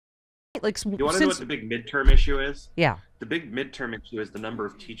Like, You want to know what since, the big midterm issue is? yeah, The big midterm issue is the number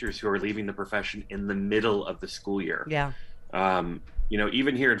of teachers who are leaving the profession in the middle of the school year. yeah, Um,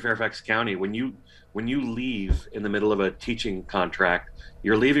 even here in Fairfax County, when you leave in the middle of a teaching contract,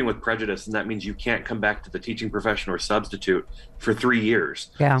 you're leaving with prejudice, and that means you can't come back to the teaching profession or substitute for 3 years.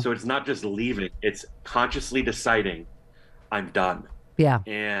 yeah, So it's not just leaving; it's consciously deciding I'm done, yeah,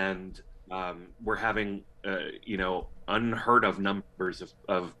 and we're having unheard of numbers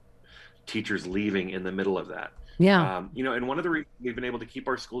of teachers leaving in the middle of that. yeah. And one of the reasons we've been able to keep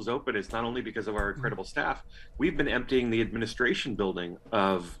our schools open is not only because of our incredible staff. We've been emptying the administration building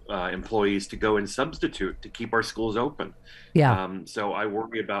of employees to go and substitute to keep our schools open. Yeah. So I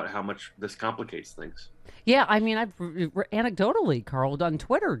worry about how much this complicates things. Yeah, I mean, anecdotally, Carl, on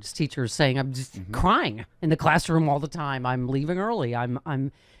Twitter, just teachers saying I'm just crying in the classroom all the time. I'm leaving early. I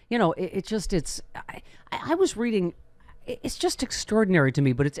was reading. It's just extraordinary to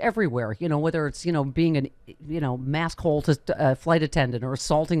me, but it's everywhere. Whether it's being an mask hold to a flight attendant or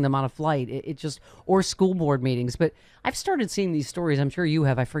assaulting them on a flight. It just or school board meetings. But I've started seeing these stories. I'm sure you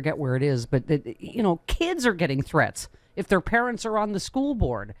have. I forget where it is, but kids are getting threats if their parents are on the school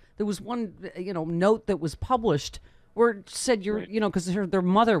board. There was one note that was published where it said Right. because their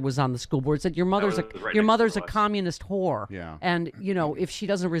mother was on the school board, said your mother's That was right your next mother's to a us. communist whore. Yeah. And if she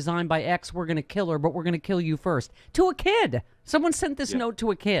doesn't resign by X, we're going to kill her, but we're going to kill you first. To a kid. Someone sent this Yeah. note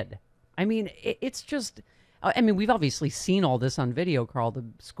to a kid. I mean, it's just I mean, we've obviously seen all this on video, Carl, the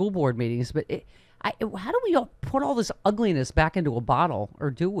school board meetings, but how do we all put all this ugliness back into a bottle, or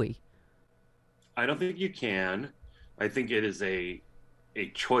do we? I don't think you can. I think it is a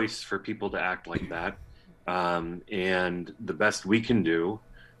choice for people to act like that. And the best we can do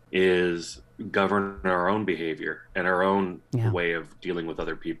is govern our own behavior and our own Yeah. way of dealing with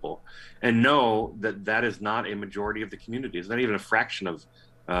other people, and know that that is not a majority of the community. It's not even a fraction of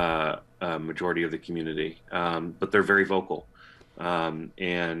a majority of the community, but they're very vocal.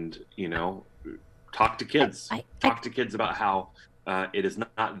 And talk to kids. Talk to kids about how it is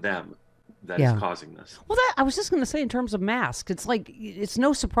not them that is Yeah. causing this. Well, that I was just going to say in terms of masks, it's like it's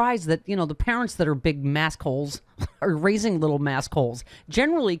no surprise that the parents that are big mask holes are raising little mask holes.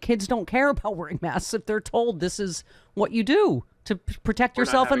 Generally, kids don't care about wearing masks if they're told this is what you do to protect We're not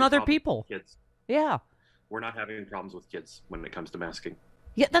yourself and having other problems people. with kids. Yeah. We're not having problems with kids when it comes to masking.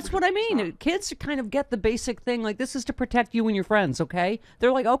 Yeah, that's what I mean. not. Kids kind of get the basic thing, like this is to protect you and your friends, okay?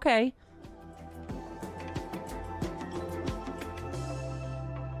 They're like, okay.